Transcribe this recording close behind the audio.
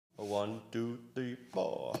1, 2, 3,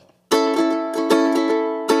 4.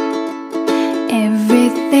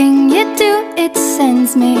 Everything you do, it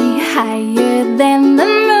sends me higher than the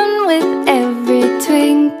moon. With every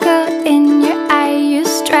twinkle in your eye, you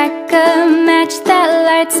strike a match that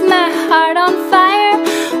lights my heart on fire.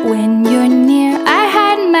 When you're near, I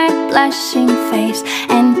hide my blushing face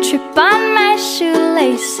and trip on my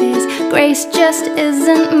shoelaces. Grace just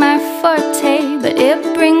isn't my forte, but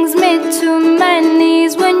it brings me to my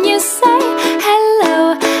knees when you say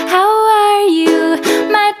hello, how are you,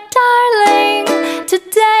 my darling?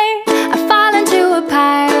 Today I fall into a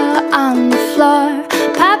pile on the floor.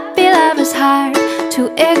 Puppy love is hard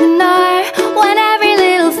to ignore. When every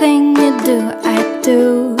little thing you do, I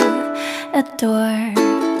do adore.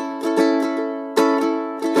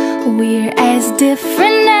 We're as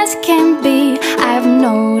different as can be. I've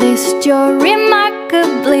noticed you're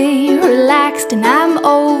remarkably relaxed and I'm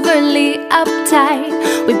overly uptight.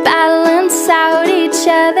 We balance out each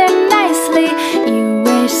other nicely. You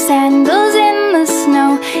wear sandals in the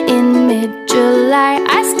snow in mid-July.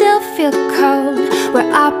 I still feel cold.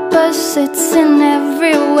 We're opposites in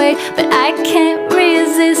every way, but I can't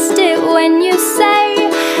resist it when you say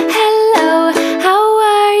hello, how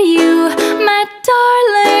are you, my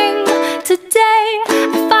darling? Today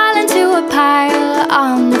I fall into a pile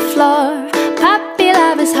on the floor. Puppy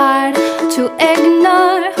love is hard to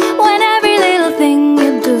ignore. When every little thing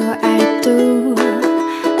you do, I do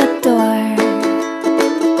adore.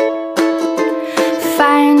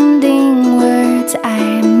 Finding words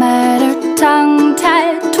I mutter,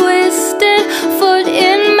 tongue-tied, twisted, foot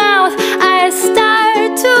in mouth, I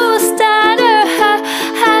start to stutter.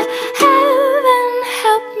 Heaven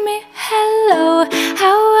help me, hello,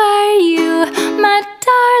 how are you, my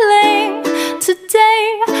darling? Today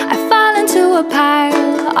I fall into a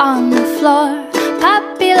pile on the floor.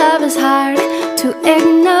 Puppy love is hard to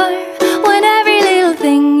ignore. When every little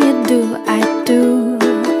thing you do, I do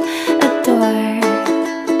adore.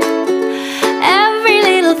 Every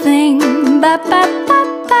little thing, ba ba ba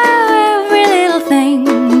ba. Every little thing,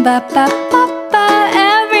 ba ba ba ba.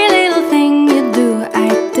 Every little thing you do, I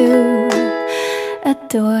do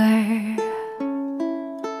adore.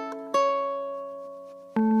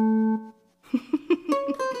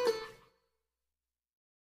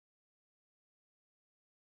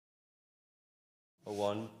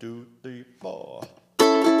 1, 2, 3, 4.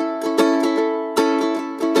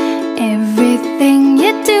 Everything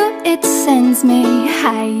you do, it sends me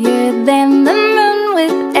higher than the moon.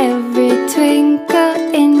 With every twinkle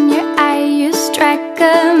in your eye, you strike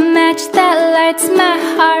a match that lights my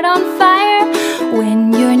heart on fire.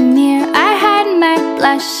 When you're near, I hide my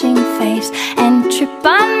blushing face and trip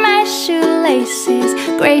on my shoelaces.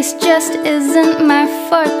 Grace just isn't my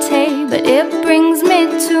forte, but it brings me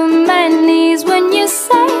to my knees when you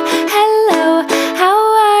say hello, how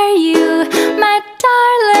are you, my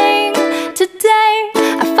darling? Today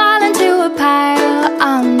I fall into a pile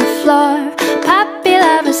on the floor. Puppy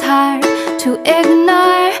love is hard to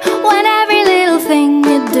ignore. When every little thing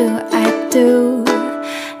you do, I do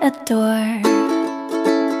adore.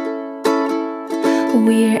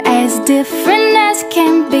 We're as different as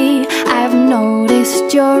can be. I've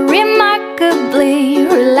noticed you're remarkably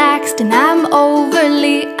relaxed and I'm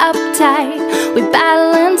overly uptight. We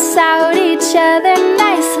balance out each other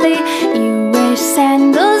nicely. You wear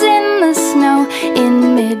sandals in the snow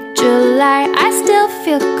in mid-July. I still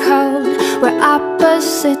feel cold. We're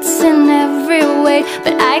opposites in every way,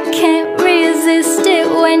 but I can't resist it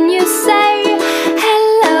when you say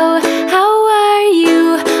hello, how are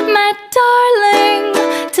you, my darling?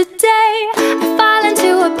 Today I fall into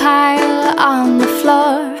a pile on the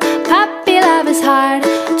floor. Puppy love is hard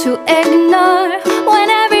to ignore. When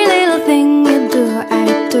every little thing you do, I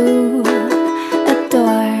do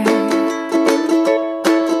adore.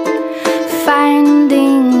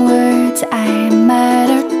 Finding words I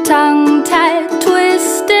mutter, tongue-tied,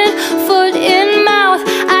 twisted, foot in mouth,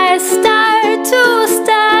 I start to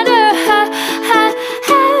stutter.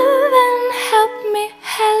 Heaven help me,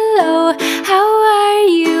 hello, how are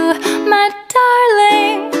you, my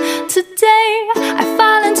darling? Today I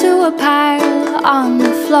fall into a pile on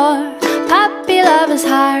the floor. Puppy love is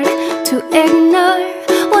hard to ignore.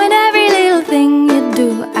 When every little thing you do,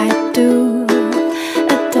 I do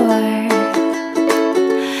adore.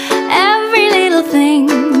 Every little thing,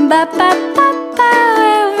 ba ba ba ba.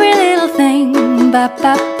 Every little thing, ba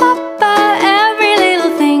ba ba ba. Every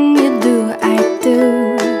little thing you do, I do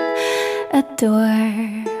adore.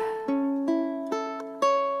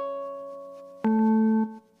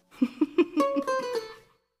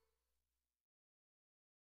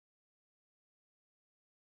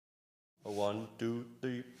 1, 2,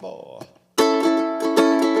 3, 4.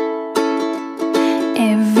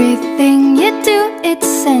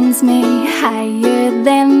 sends me higher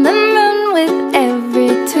than the moon. With every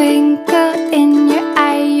twinkle in your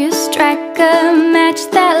eye, you strike a match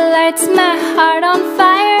that lights my heart on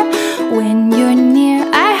fire. When you're near,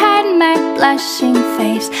 I hide my blushing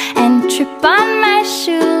face and trip on my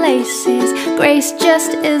shoelaces. Grace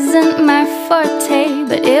just isn't my forte,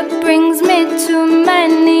 but it brings me to my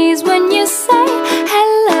knees when you say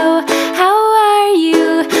hello. How are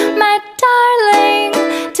you, my darling?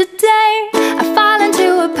 Today I fall into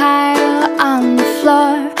a pile on the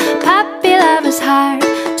floor. Puppy love is hard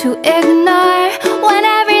to ignore. When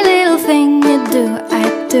every little thing you do, I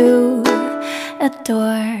do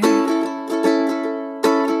adore.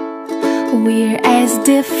 We're as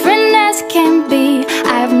different as can be.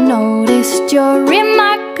 I've noticed you're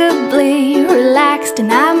remarkably relaxed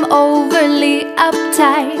and I'm overly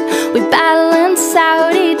uptight. We balance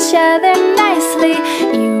out each other nicely.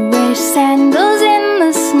 You wear sandals in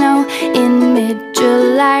the snow in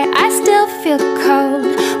mid-July. I still feel cold.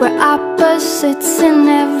 We're opposites in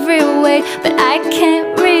every way, but I can't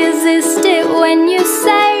resist it when you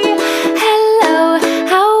say hello.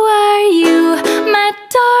 How are you, my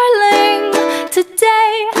darling?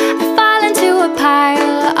 Today I fall into a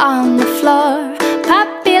pile on the floor.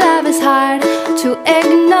 Puppy love is hard to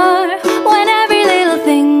ignore. When every little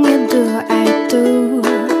thing you do, I do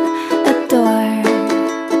adore.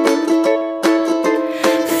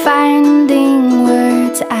 Finding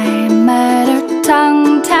words I mutter,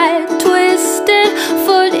 tongue-tied, twisted,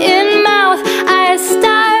 foot in mouth, I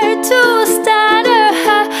start to stutter.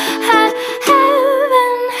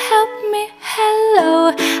 Heaven help me, hello.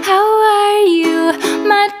 How are you,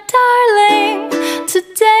 my darling?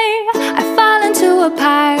 Today I fall into a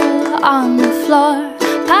pile on the floor.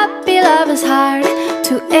 Puppy love is hard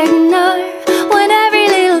to ignore. When every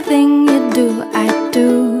little thing you do, I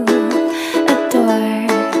do adore.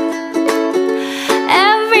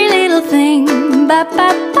 Every little thing,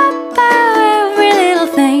 ba-ba-ba-ba. Every little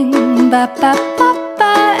thing,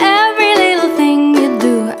 ba-ba-ba-ba. Every little thing you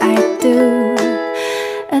do, I do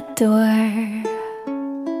adore.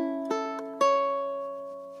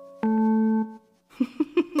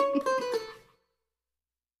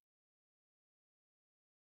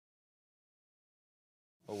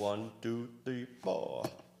 One, two, three, four.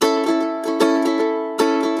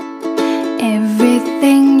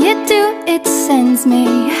 Everything you do, it sends me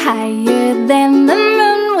higher than the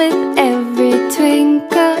moon. With every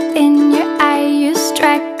twinkle in your eye, you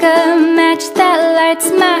strike a match that lights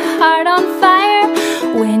my heart on fire.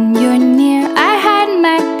 When you're near, I hide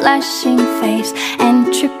my blushing face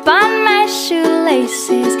and trip on my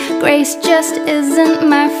shoelaces. Grace just isn't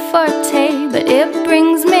my forte, but it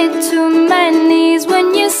brings me to my knees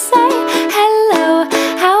when you say hello.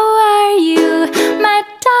 How are you, my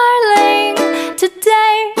darling?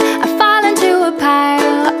 Today I fall into a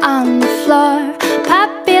pile on the floor.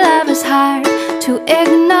 Puppy love is hard to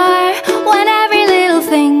ignore. When every little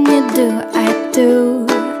thing you do, I do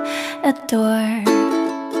adore.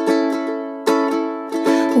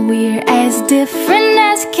 We're as different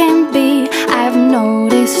as can be. I've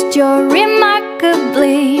noticed you're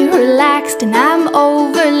remarkably relaxed and I'm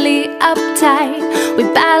overly uptight. We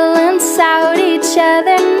balance out each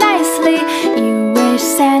other nicely. You wear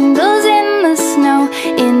sandals in the snow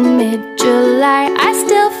in mid-July. I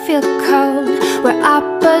still feel cold. We're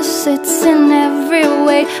opposites in every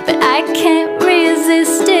way, but I can't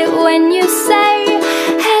resist it when you say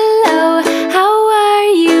hello. How are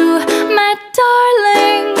you, my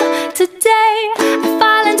darling? Today I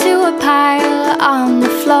fall into a pile on the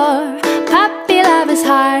floor. Puppy love is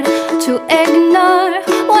hard to ignore.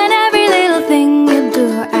 When every little thing you do,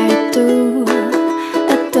 I do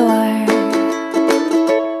adore.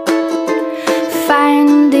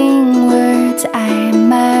 Finding words I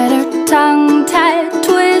mutter, tongue-tied,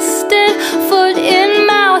 twisted, foot in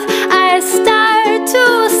mouth, I start to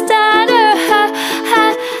stutter.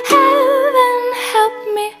 Heaven help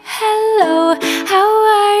me, hello. How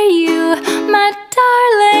are you, my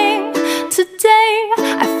darling? Today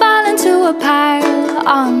I fall into a pile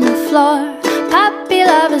on the floor. Puppy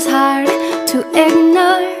love is hard to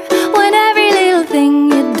ignore. When every little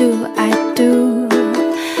thing you do, I do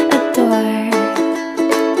adore.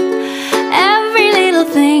 Every little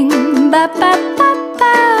thing,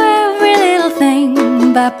 ba-ba-ba-ba. Every little thing,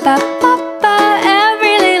 ba-ba-ba-ba.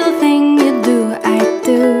 Every little thing you do, I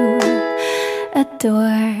do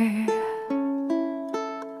adore.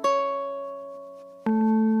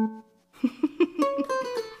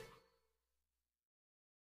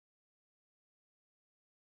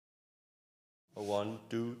 One,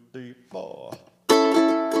 two, three, four.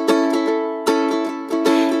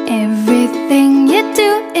 Everything you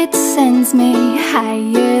do, it sends me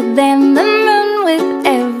higher than the moon. With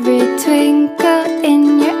every twinkle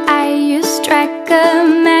in your eye, you strike a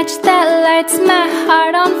match that lights my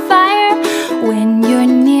heart on fire. When you're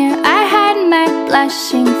near, I hide my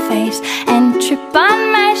blushing face and trip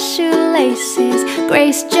on my shoelaces.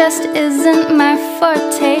 Grace just isn't my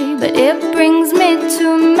forte, but it brings me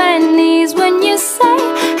to my knees when you say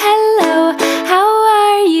hello. How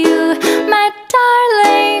are you, my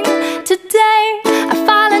darling? Today I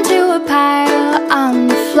fall into a pile on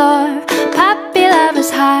the floor. Puppy love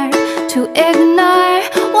is hard to ignore.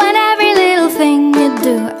 When every little thing you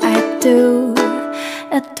do, I do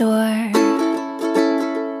adore.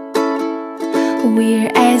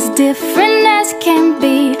 We're as different as can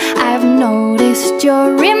be. I've noticed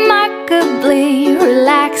you're remarkably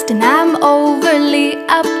relaxed and I'm overly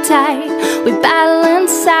uptight. We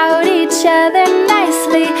balance out each other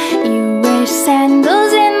nicely. You wear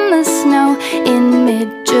sandals in the snow in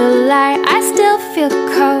mid-July. I still feel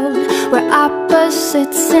cold. We're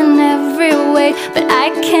opposites in every way, but I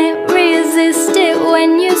can't resist it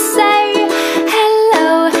when you say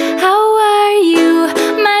hello. How are you,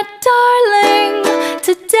 my darling?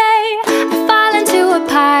 Today I fall into a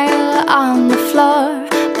pile on the floor.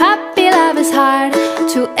 Puppy love is hard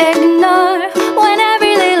to ignore. When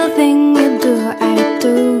every little thing you do, I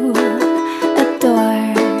do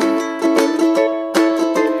adore.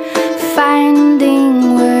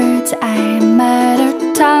 Finding words I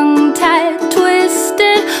mutter, tongue-tied,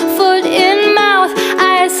 twisted, foot in mouth,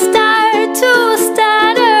 I start to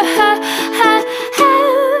stutter.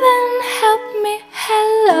 Heaven help me,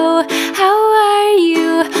 hello. How are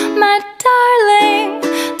you, my darling?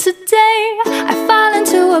 Today I fall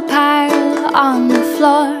into a pile on the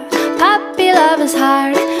floor. Puppy love is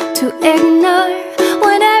hard to ignore.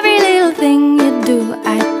 When every little thing you do,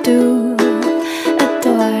 I do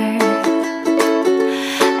adore.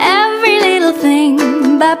 Every little thing,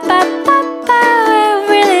 ba ba ba ba.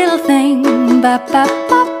 Every little thing, ba ba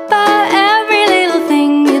ba ba. Every little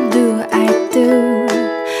thing you do, I do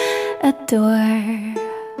adore.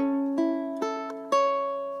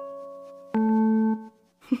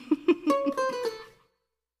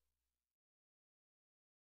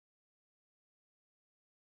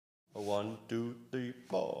 One, two, three,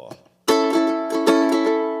 four.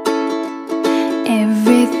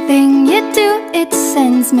 Everything you do, it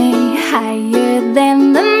sends me higher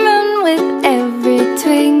than the moon. With every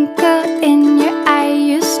twinkle in your eye,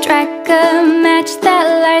 you strike a match that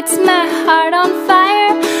lights my heart on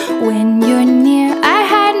fire. When you're near, I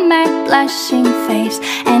hide my blushing face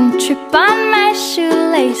and trip on my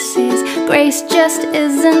shoelaces. Grace just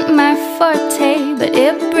isn't my forte, but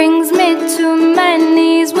it brings me to my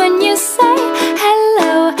knees when you say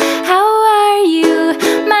hello. How are you,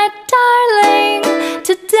 my darling?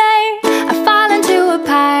 Today I fall into a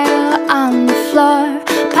pile on the floor.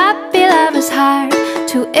 Puppy love is hard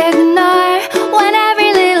to ignore. When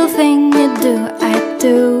every little thing you do, I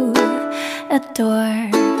do adore.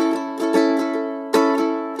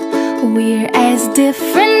 We're as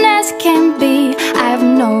different as can be. I've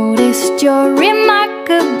noticed you're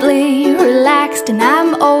remarkably relaxed and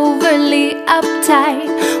I'm overly uptight.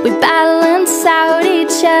 We balance out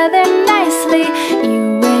each other nicely.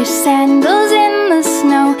 You wear sandals in the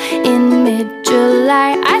snow in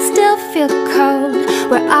mid-July. I still feel cold.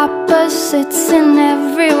 We're opposites in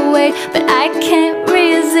every way, but I can't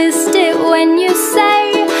resist it when you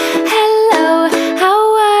say hello. How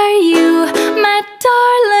are you, my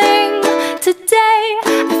darling? Today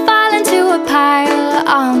I fall into a pile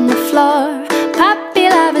on the floor. Puppy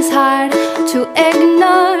love is hard to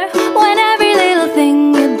ignore. When every little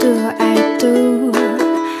thing you do, I do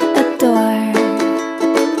adore.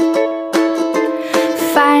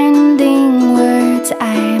 Finding words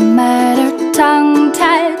I mutter,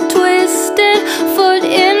 tongue-tied, twisted, foot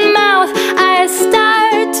in mouth, I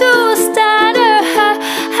start to stutter.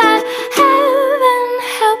 Heaven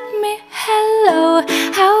help me, hello.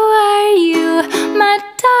 How are you, my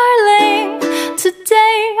darling?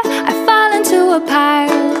 Today I fall into a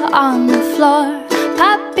pile on the floor.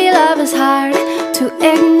 Puppy love is hard to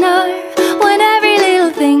ignore. When every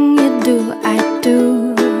little thing you do, I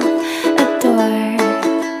do adore.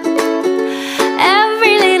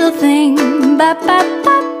 Every little thing, ba ba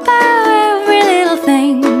ba ba. Every little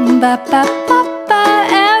thing, ba ba ba ba.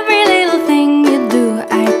 Every little thing you do,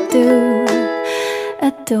 I do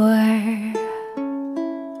adore.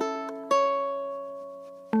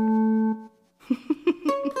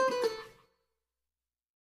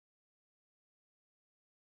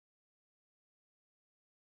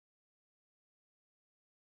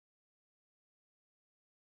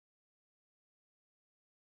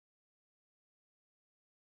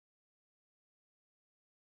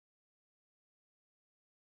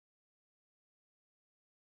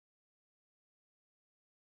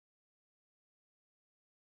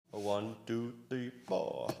 1, 2, 3,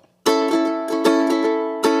 4.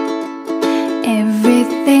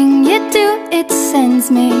 Everything you do, it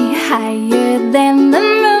sends me higher than the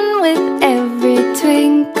moon. With every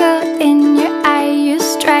twinkle in your eye, you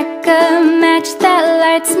strike a match that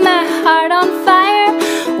lights my heart on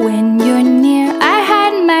fire. When you're near, I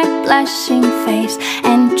hide my blushing face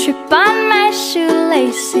and trip on my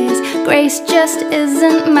shoelaces. Grace just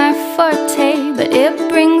isn't my forte, but it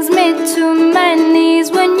brings me to my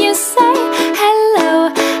knees when you say hello,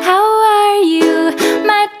 how are you,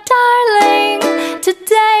 my darling?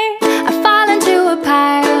 Today I fall into a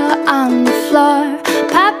pile on the floor.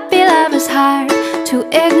 Puppy love is hard to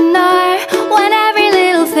ignore. When every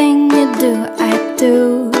little thing you do, I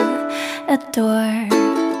do adore.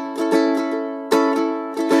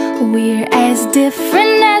 We're as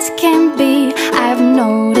different as can be. I've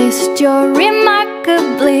noticed you're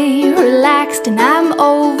remarkably relaxed and I'm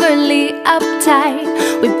overly uptight.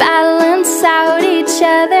 We balance out each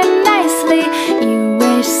other nicely. You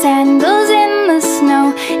wear sandals in the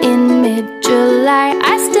snow in mid-July.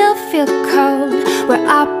 I still feel cold. We're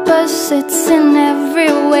opposites in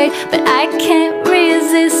every way, but I can't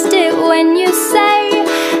resist it when you